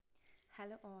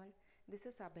Hello all, this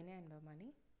is Abhinay Anbamani,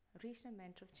 Regional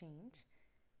Mentor of Change,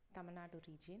 Tamil Nadu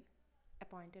region,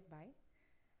 appointed by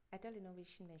Atal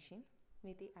Innovation Mission,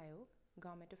 Niti Aayog,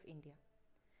 Government of India.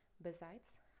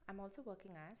 Besides, I'm also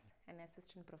working as an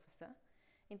assistant professor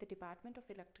in the Department of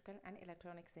Electrical and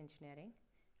Electronics Engineering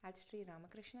at Sri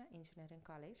Ramakrishna Engineering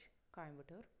College,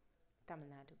 Coimbatore, Tamil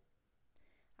Nadu.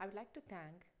 I would like to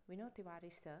thank Vinod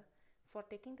Tiwari sir for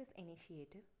taking this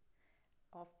initiative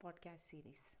of podcast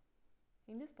series.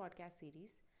 In this podcast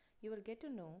series, you will get to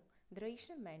know the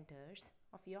regional mentors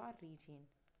of your region.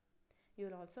 You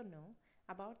will also know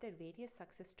about their various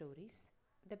success stories,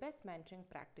 the best mentoring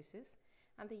practices,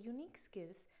 and the unique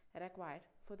skills required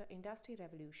for the Industry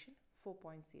Revolution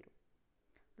 4.0.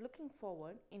 Looking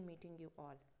forward in meeting you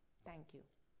all. Thank you.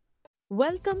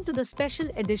 Welcome to the special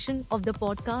edition of the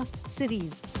podcast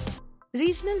series,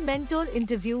 Regional Mentor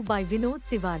Interview by Vinod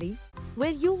Tiwari,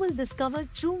 where you will discover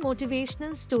true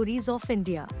motivational stories of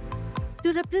India.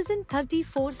 To represent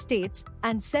 34 states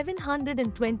and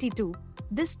 722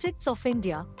 districts of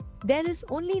India, there is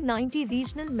only 90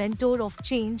 regional mentor of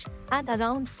change and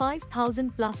around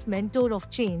 5,000 plus mentor of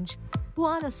change who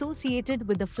are associated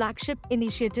with the flagship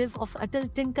initiative of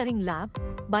Atal Tinkering Lab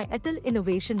by Atal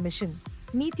Innovation Mission,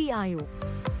 Niti Aayog.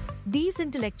 These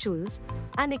intellectuals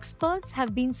and experts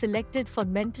have been selected for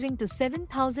mentoring to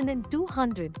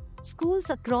 7,200 schools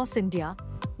across India,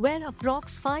 where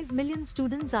approx 5 million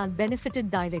students are benefited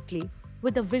directly,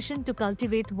 with a vision to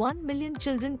cultivate 1 million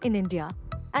children in India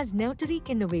as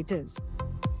Neoteric innovators.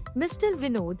 Mr.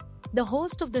 Vinod, the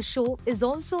host of the show, is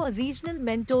also a regional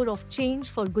mentor of change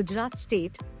for Gujarat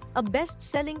State, a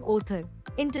best-selling author,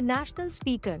 international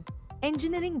speaker,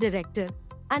 engineering director,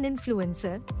 and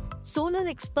influencer, solar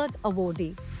expert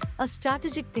awardee, a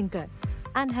strategic thinker,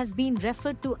 and has been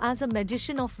referred to as a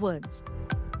magician of words.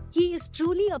 He is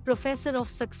truly a professor of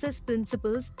success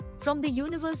principles from the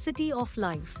University of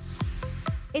Life.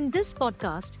 In this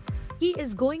podcast, he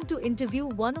is going to interview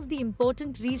one of the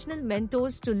important regional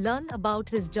mentors to learn about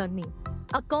his journey,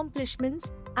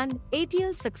 accomplishments, and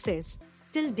ATL success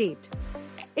till date.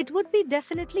 It would be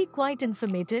definitely quite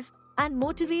informative and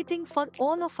motivating for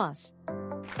all of us.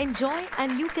 Enjoy,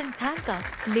 and you can thank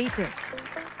us later.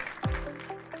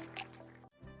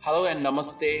 Hello and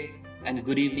namaste and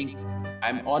good evening.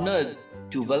 I'm honored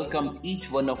to welcome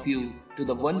each one of you to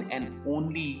the one and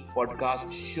only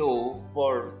podcast show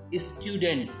for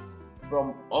students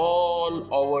from all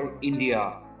over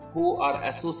India who are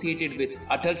associated with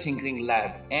Atal Tinkering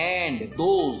Lab and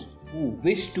those who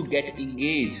wish to get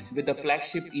engaged with the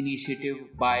flagship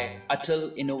initiative by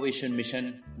Atal Innovation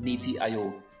Mission, Niti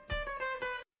Aayog.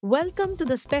 Welcome to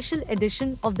the special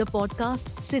edition of the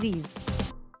podcast series,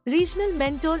 Regional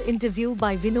Mentor Interview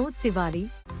by Vinod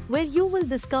Tiwari, where you will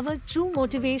discover true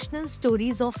motivational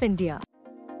stories of India.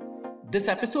 This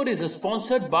episode is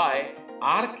sponsored by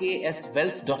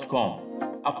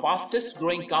RKSWealth.com, a fastest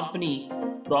growing company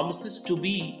promises to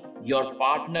be your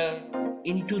partner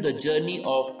into the journey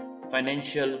of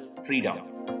financial freedom.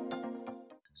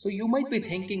 So you might be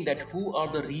thinking that who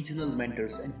are the regional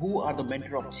mentors and who are the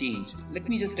mentor of change? Let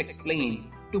me just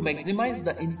explain. To maximize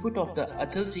the input of the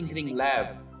Atal Tinkering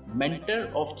Lab, Mentor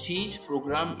of Change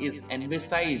program is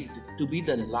envisaged to be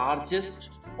the largest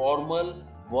formal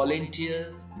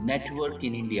volunteer network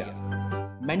in India.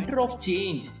 Mentor of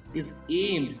Change is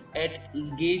aimed at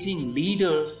engaging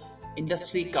leaders,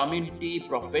 industry community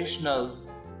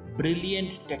professionals,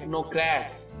 brilliant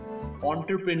technocrats,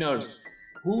 entrepreneurs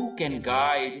who can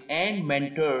guide and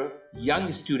mentor young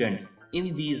students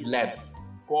in these labs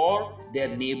for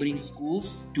their neighboring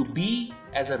schools to be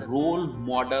as a role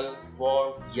model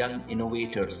for young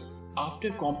innovators. After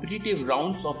competitive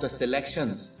rounds of the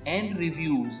selections and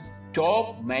reviews,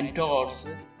 top mentors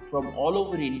from all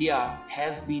over India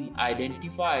has been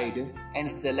identified and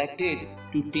selected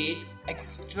to take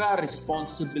extra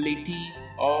responsibility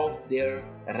of their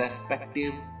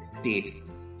respective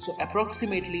states. So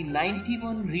approximately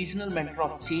 91 regional mentor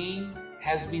of change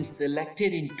has been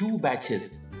selected in 2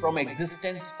 batches from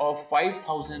existence of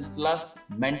 5,000 plus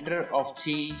mentor of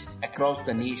change across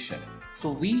the nation.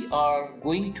 So we are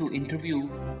going to interview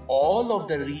all of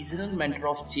the regional mentor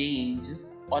of change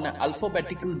on an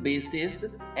alphabetical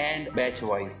basis and batch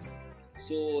wise.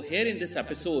 So here in this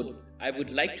episode, I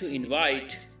would like to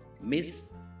invite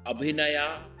Miss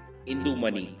Abhinaya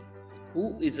Indumani,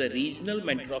 who is a regional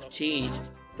mentor of change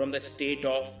from the state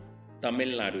of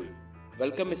Tamil Nadu.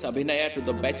 Welcome Ms. Abhinaya to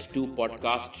the Batch 2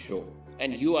 podcast show,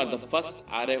 and you are the first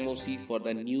RMOC for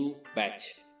the new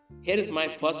batch. Here is my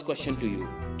first question to you.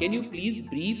 Can you please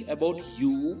brief about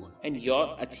you and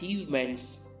your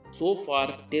achievements so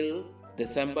far till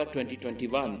December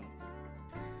 2021?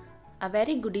 A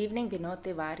very good evening, Vinod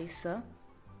Tiwari, sir.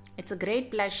 It's a great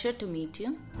pleasure to meet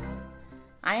you.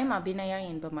 I am Abhinaya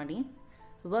Inbamani,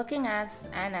 working as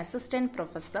an assistant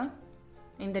professor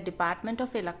in the Department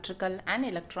of Electrical and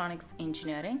Electronics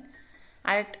Engineering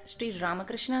at Sri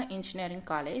Ramakrishna Engineering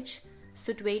College,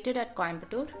 situated at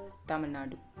Coimbatore, Tamil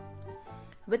Nadu.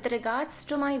 With regards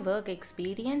to my work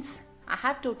experience, I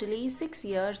have totally 6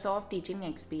 years of teaching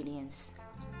experience.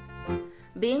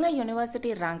 Being a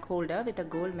university rank holder with a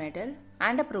gold medal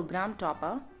and a program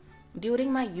topper, during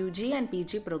my UG and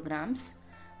PG programs,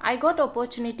 I got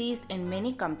opportunities in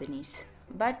many companies.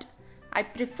 But I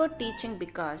prefer teaching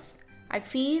because I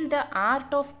feel the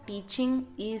art of teaching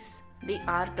is the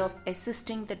art of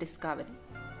assisting the discovery.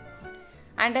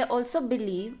 And I also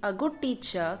believe a good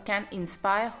teacher can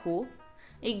inspire hope,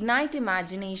 ignite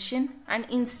imagination, and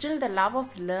instill the love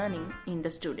of learning in the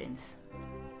students.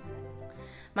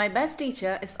 My best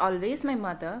teacher is always my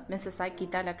mother, Mrs. I.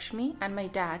 Geeta Lakshmi, and my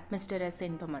dad, Mr. S.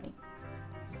 Inbamani.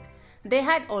 They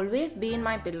had always been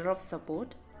my pillar of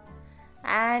support.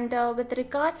 And with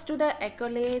regards to the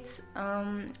accolades,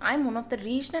 I'm one of the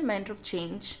regional mentor of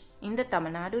change in the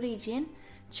Tamil Nadu region,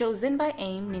 chosen by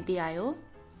AIM Niti Aayog.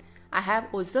 I have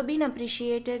also been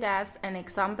appreciated as an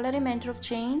exemplary mentor of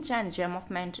change and gem of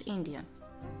mentor India.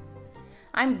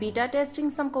 I'm beta testing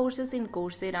some courses in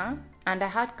Coursera, and I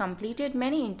had completed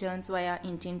many interns via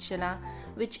Internshilla,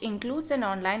 which includes an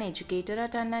online educator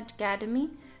at an academy,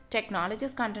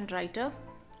 technologist content writer,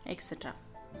 etc.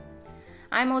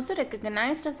 I am also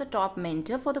recognized as a top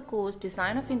mentor for the course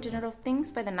Design of Internet of Things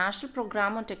by the National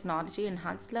Program on Technology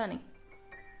Enhanced Learning.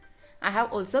 I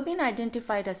have also been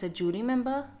identified as a jury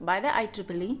member by the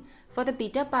IEEE for the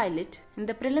beta pilot in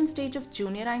the prelim stage of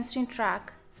Junior Einstein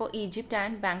track for Egypt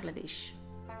and Bangladesh.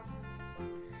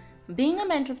 Being a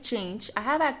mentor of change, I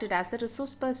have acted as a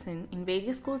resource person in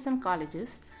various schools and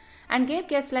colleges and gave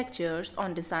guest lectures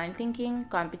on design thinking,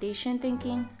 computation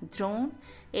thinking, drone,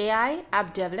 AI,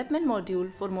 app development module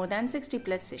for more than 60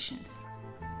 plus sessions.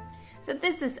 So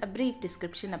this is a brief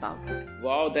description about it.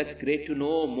 Wow, that's great to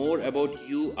know more about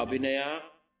you, Abhinaya.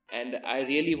 And I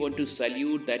really want to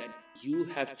salute that you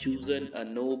have chosen a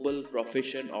noble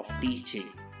profession of teaching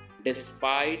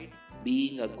despite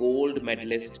being a gold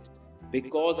medalist,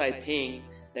 because I think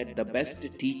that the best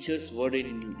teachers were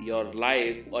in your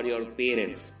life or your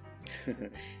parents.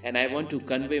 And I want to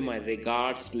convey my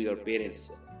regards to your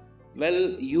parents.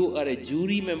 Well, you are a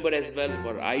jury member as well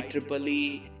for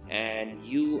IEEE, and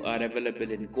you are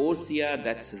available in Coursera.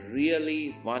 That's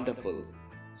really wonderful.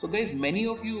 So guys, many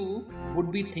of you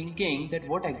would be thinking that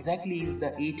what exactly is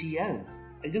the ATL?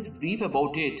 I'll just brief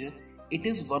about it. It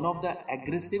is one of the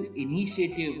aggressive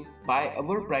initiative by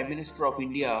our Prime Minister of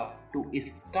India to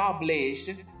establish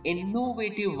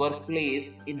innovative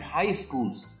workplace in high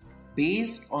schools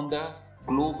based on the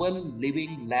global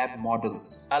living lab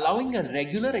models, allowing a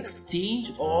regular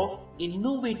exchange of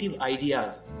innovative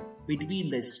ideas between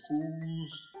the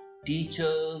schools,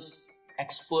 teachers,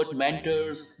 expert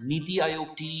mentors, Niti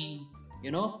Aayog team,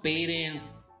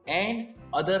 parents, and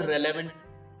other relevant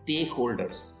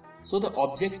stakeholders. So the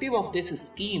objective of this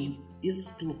scheme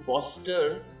is to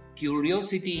foster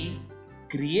curiosity,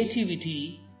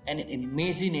 creativity, and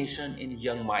imagination in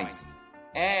young minds,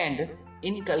 and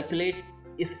inculcate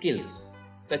skills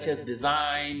such as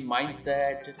design,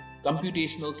 mindset,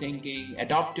 computational thinking,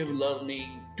 adaptive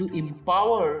learning to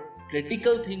empower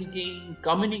critical thinking,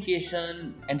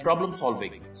 communication, and problem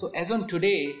solving. So as on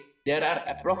today, there are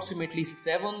approximately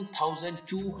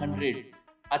 7,200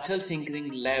 Atal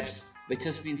Tinkering Labs which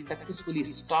has been successfully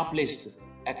established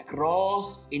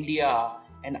across India,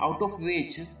 and out of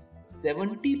which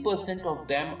 70% of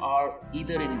them are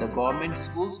either in the government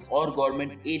schools or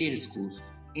government aided schools,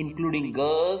 including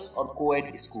girls or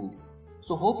co-ed schools.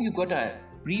 So hope you got a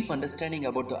brief understanding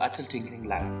about the Atal Tinkering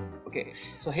Lab. Okay,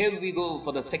 so here we go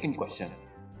for the second question.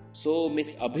 So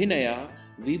Miss Abhinaya,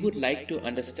 we would like to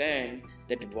understand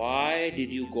that why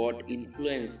did you got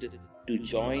influenced to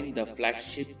join the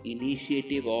flagship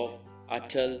initiative of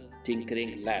Atal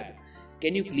Tinkering Lab?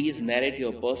 Can you please narrate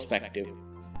your perspective?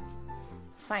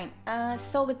 Fine.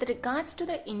 So with regards to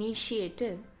the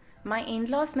initiative, my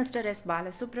in-laws Mr. S.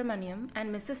 Balasubramaniam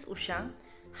and Mrs. Usha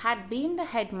had been the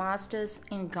headmasters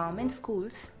in government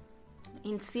schools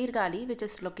in Sirgali, which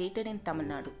is located in Tamil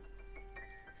Nadu.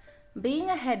 Being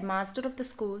a headmaster of the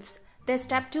schools, their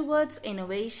step towards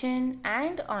innovation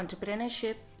and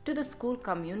entrepreneurship to the school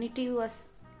community was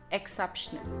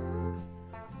exceptional.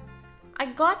 I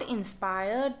got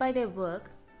inspired by their work,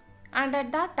 and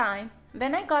at that time,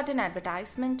 when I got an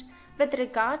advertisement with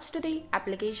regards to the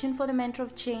application for the Mentor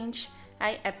of Change,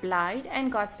 I applied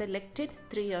and got selected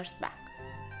 3 years back.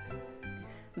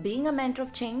 being a mentor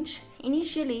of change,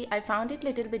 initially I found it a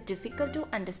little bit difficult to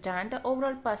understand the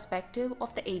overall perspective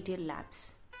of the ATL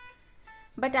labs.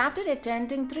 But after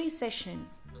attending 3 sessions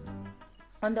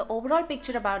on the overall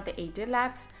picture about the ATL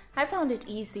labs, I found it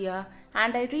easier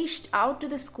and I reached out to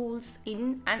the schools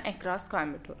in and across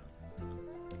Coimbatore.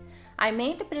 I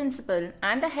made the principal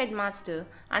and the headmaster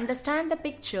understand the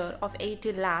picture of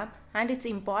ATL lab and its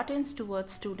importance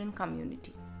towards student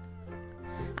community.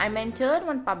 I mentored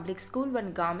one public school,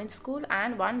 one government school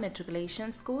and one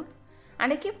matriculation school,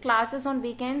 and I keep classes on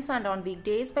weekends and on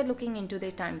weekdays by looking into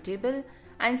their timetable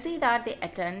and see that they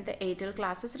attend the ATL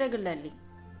classes regularly.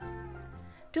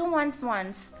 2 months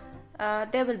once,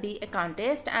 there will be a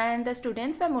contest and the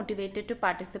students were motivated to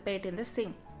participate in the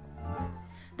same.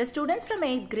 The students from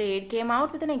 8th grade came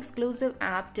out with an exclusive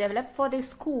app developed for their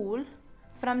school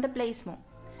from the Play Store.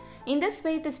 In this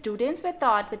way, the students were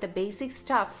taught with the basic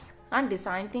stuffs on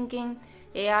design thinking,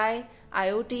 AI,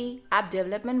 IoT, app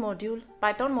development module,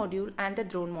 Python module and the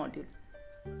drone module.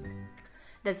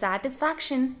 The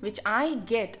satisfaction which I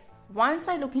get once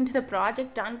I look into the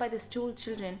project done by the school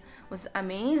children was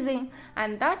amazing,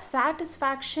 and that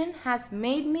satisfaction has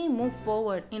made me move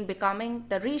forward in becoming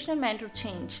the regional mentor of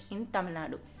change in Tamil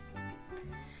Nadu.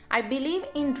 I believe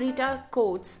in Rita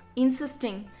quotes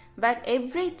insisting that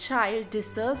every child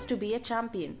deserves to be a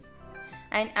champion,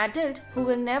 an adult who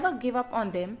will never give up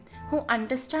on them, who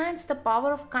understands the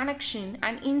power of connection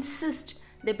and insists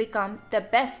they become the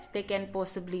best they can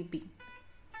possibly be.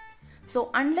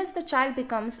 So unless the child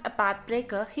becomes a path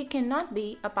breaker, he cannot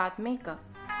be a path maker.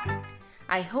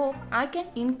 I hope I can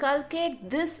inculcate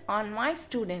this on my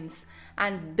students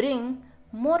and bring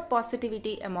more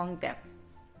positivity among them.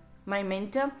 My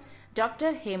mentor,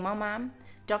 Dr. Hema ma'am,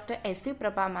 Dr. S.U.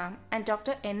 Prabha ma'am and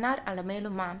Dr. N.R.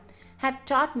 Alamelu ma'am have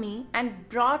taught me and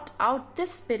brought out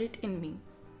this spirit in me.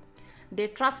 They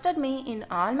trusted me in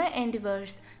all my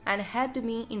endeavors and helped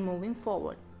me in moving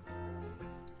forward.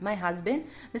 My husband,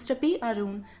 Mr. P.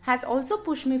 Arun, has also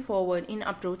pushed me forward in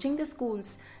approaching the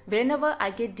schools whenever I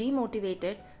get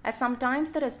demotivated, as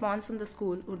sometimes the response from the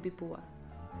school would be poor.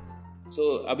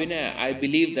 So, Abhinay, I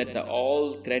believe that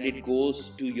all credit goes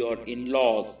to your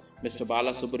in-laws, Mr.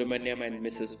 Bala Subramaniam and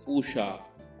Mrs. Usha,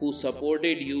 who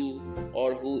supported you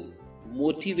or who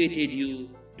motivated you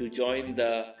to join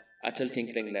the Atal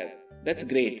Tinkering Lab. That's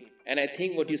great. And I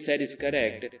think what you said is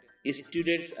correct.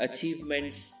 Students'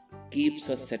 achievements keeps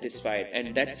us satisfied,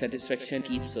 and that satisfaction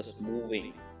keeps us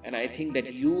moving. And I think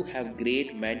that you have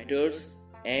great mentors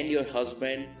and your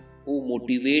husband who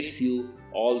motivates you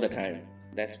all the time.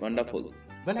 That's wonderful.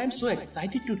 Well, I'm so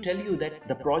excited to tell you that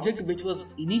the project, which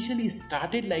was initially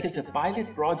started like as a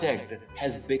pilot project,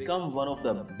 has become one of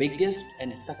the biggest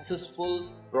and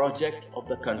successful project of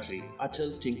the country,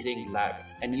 Atal Tinkering Lab.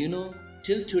 And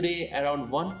till today, around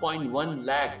 1.1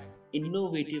 lakh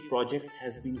innovative projects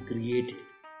has been created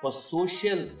for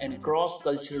social and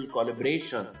cross-cultural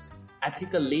collaborations,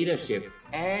 ethical leadership,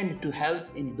 and to help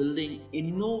in building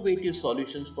innovative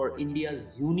solutions for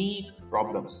India's unique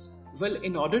problems. Well,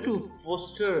 in order to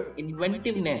foster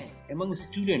inventiveness among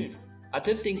students,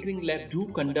 Atal Tinkering Lab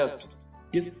do conduct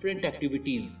different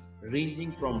activities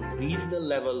ranging from regional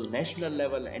level, national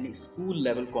level and school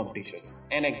level competitions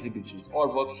and exhibitions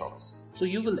or workshops. So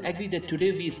you will agree that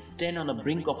today we stand on the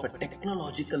brink of a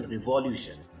technological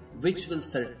revolution which will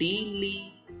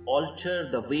certainly alter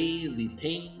the way we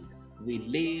think, we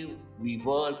live, we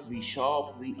work, we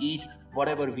shop, we eat,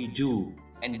 whatever we do.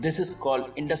 And this is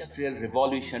called Industrial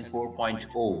Revolution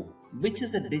 4.0, which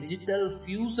is a digital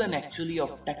fusion actually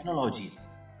of technologies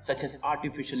such as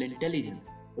artificial intelligence,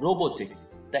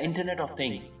 robotics, the Internet of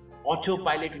Things,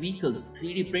 autopilot vehicles,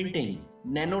 3D printing,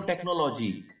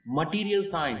 nanotechnology, material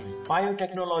science,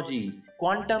 biotechnology,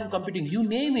 quantum computing, you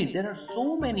name it, there are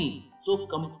so many. So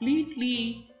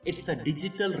completely it's a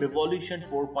digital revolution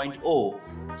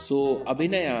 4.0. So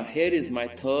Abhinaya, here is my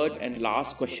third and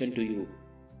last question to you.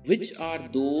 Which are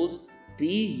those 3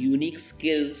 unique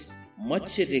skills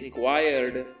much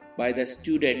required by the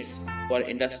students for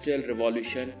Industrial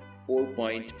Revolution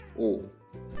 4.0?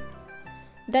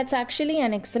 That's actually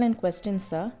an excellent question,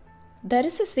 sir. There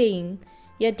is a saying,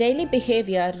 your daily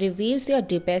behavior reveals your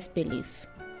deepest belief.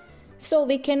 So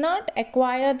we cannot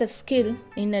acquire the skill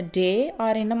in a day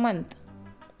or in a month.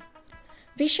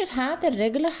 We should have the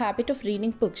regular habit of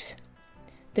reading books.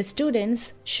 The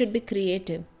students should be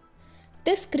creative.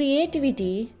 This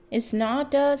creativity is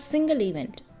not a single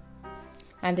event.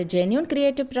 And the genuine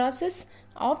creative process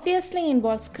obviously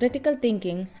involves critical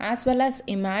thinking as well as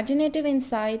imaginative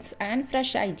insights and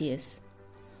fresh ideas.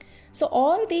 So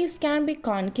all these can be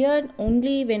conquered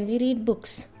only when we read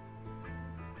books.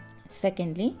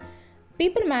 Secondly,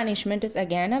 People management is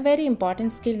again a very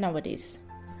important skill nowadays.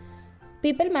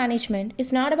 People management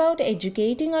is not about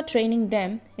educating or training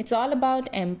them, it's all about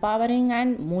empowering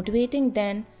and motivating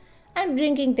them and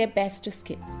bringing their best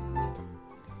skill.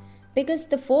 Because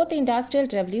the fourth industrial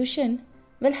revolution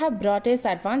will have brought us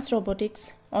advanced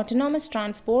robotics, autonomous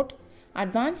transport,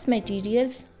 advanced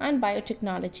materials, and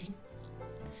biotechnology.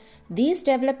 These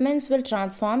developments will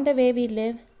transform the way we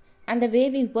live and the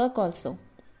way we work also.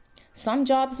 Some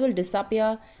jobs will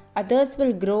disappear, others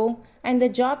will grow, and the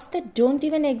jobs that don't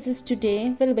even exist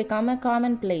today will become a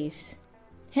commonplace.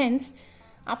 Hence,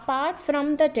 apart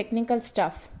from the technical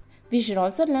stuff, we should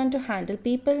also learn to handle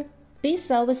people, be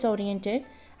service-oriented,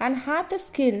 and have the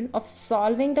skill of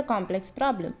solving the complex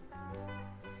problem.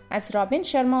 As Robin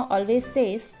Sharma always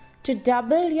says, to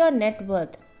double your net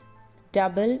worth,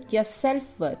 double your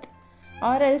self-worth,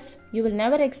 or else you will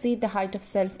never exceed the height of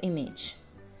self-image.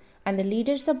 And the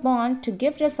leaders are born to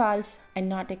give results and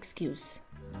not excuse.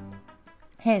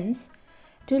 Hence,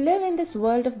 to live in this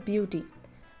world of beauty,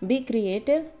 be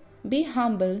creative, be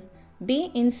humble, be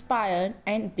inspired,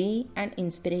 and be an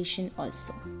inspiration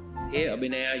also. Hey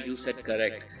Abhinaya, you said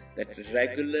correct that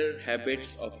regular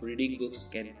habits of reading books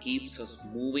can keep us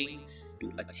moving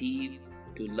to achieve,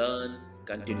 to learn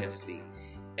continuously.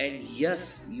 And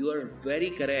yes, you are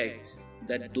very correct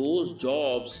that those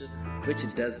jobs which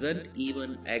doesn't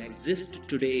even exist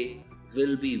today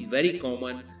will be very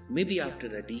common maybe after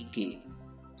a decade.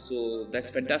 So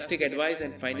that's fantastic advice.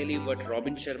 And finally, what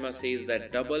Robin Sharma says,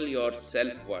 that double your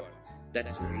self-worth.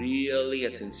 That's really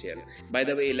essential. By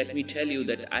the way, let me tell you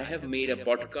that I have made a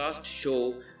podcast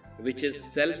show which is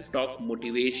Self-Talk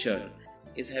Motivation.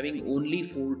 Is having only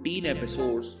 14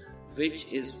 episodes,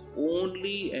 which is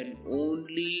only and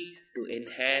only to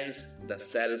enhance the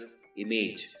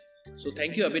self-image. So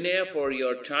thank you Abhinaya for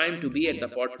your time to be at the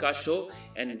podcast show,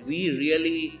 and we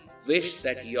really wish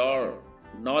that your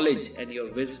knowledge and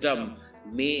your wisdom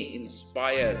may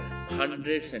inspire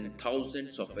hundreds and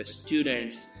thousands of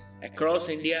students across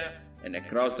India and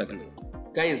across the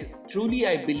globe. Guys, truly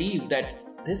I believe that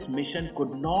this mission could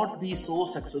not be so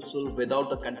successful without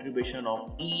the contribution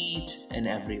of each and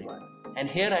everyone. And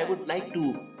here I would like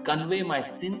to convey my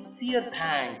sincere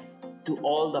thanks to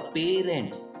all the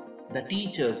parents, the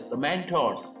teachers, the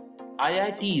mentors,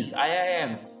 IITs,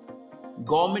 IIMs,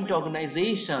 government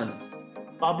organizations,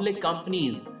 public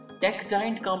companies, tech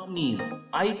giant companies,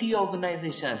 IT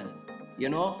organization.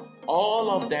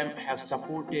 All of them have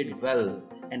supported well.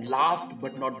 And last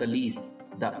but not the least,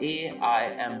 the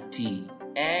AIMT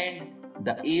and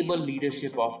the able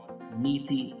leadership of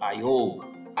Niti Aayog.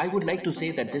 I would like to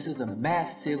say that this is a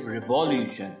massive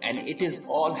revolution, and it is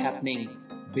all happening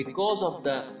because of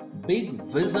the big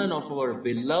vision of our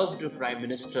beloved Prime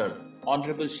Minister,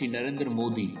 Honorable Shri Narendra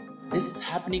Modi. This is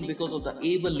happening because of the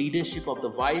able leadership of the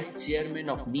Vice Chairman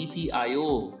of Niti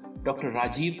Aayog, Dr.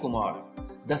 Rajiv Kumar,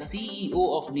 the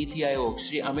CEO of Niti Aayog,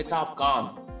 Shri Amitabh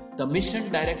Kant, the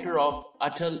Mission Director of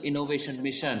Atal Innovation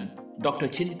Mission, Dr.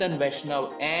 Chintan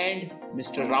Vaishnav and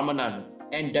Mr. Ramanan,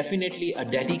 and definitely a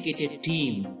dedicated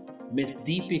team, Miss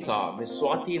Deepika, Miss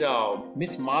Swati Rao,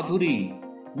 Miss Madhuri,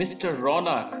 Mr.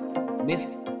 Ronak,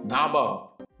 Miss Naba,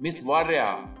 Miss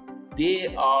Varya.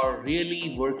 They are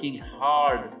really working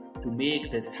hard to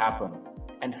make this happen.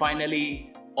 And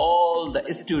finally, all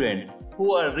the students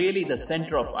who are really the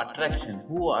center of attraction,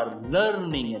 who are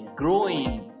learning and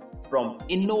growing from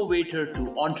innovator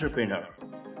to entrepreneur.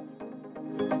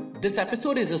 This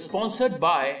episode is sponsored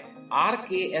by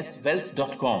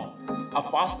RKSWealth.com. A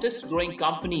fastest growing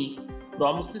company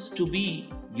promises to be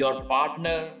your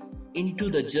partner into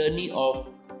the journey of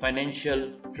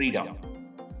financial freedom.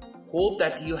 Hope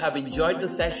that you have enjoyed the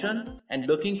session and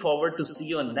looking forward to see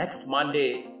you on next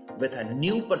Monday with a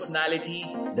new personality,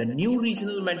 the new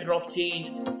regional mentor of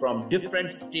change from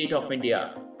different state of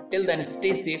India. Till then,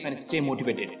 stay safe and stay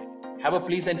motivated. Have a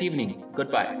pleasant evening.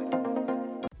 Goodbye.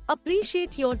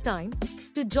 Appreciate your time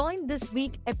to join this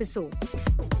week's episode.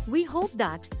 We hope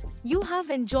that you have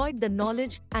enjoyed the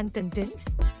knowledge and content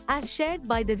as shared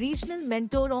by the regional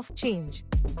mentor of change.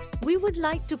 We would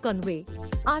like to convey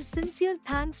our sincere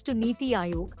thanks to Niti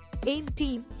Aayog, AIM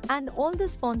team, and all the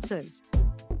sponsors.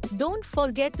 Don't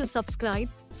forget to subscribe,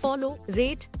 follow,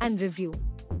 rate, and review.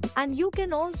 And you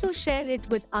can also share it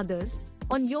with others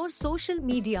on your social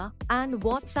media and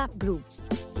WhatsApp groups.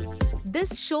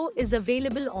 This show is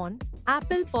available on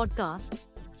Apple Podcasts,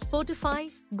 Spotify,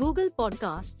 Google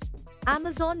Podcasts,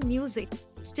 Amazon Music,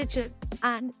 Stitcher,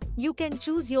 and you can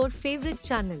choose your favorite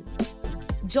channel.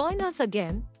 Join us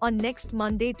again on next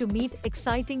Monday to meet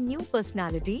exciting new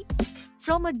personality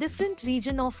from a different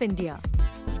region of India.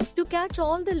 To catch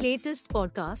all the latest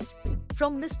podcasts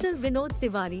from Mr. Vinod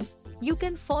Tiwari. You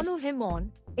can follow him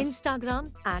on Instagram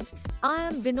at I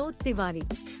am Vinod Tiwari.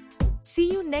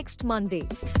 See you next Monday.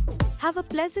 Have a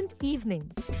pleasant evening.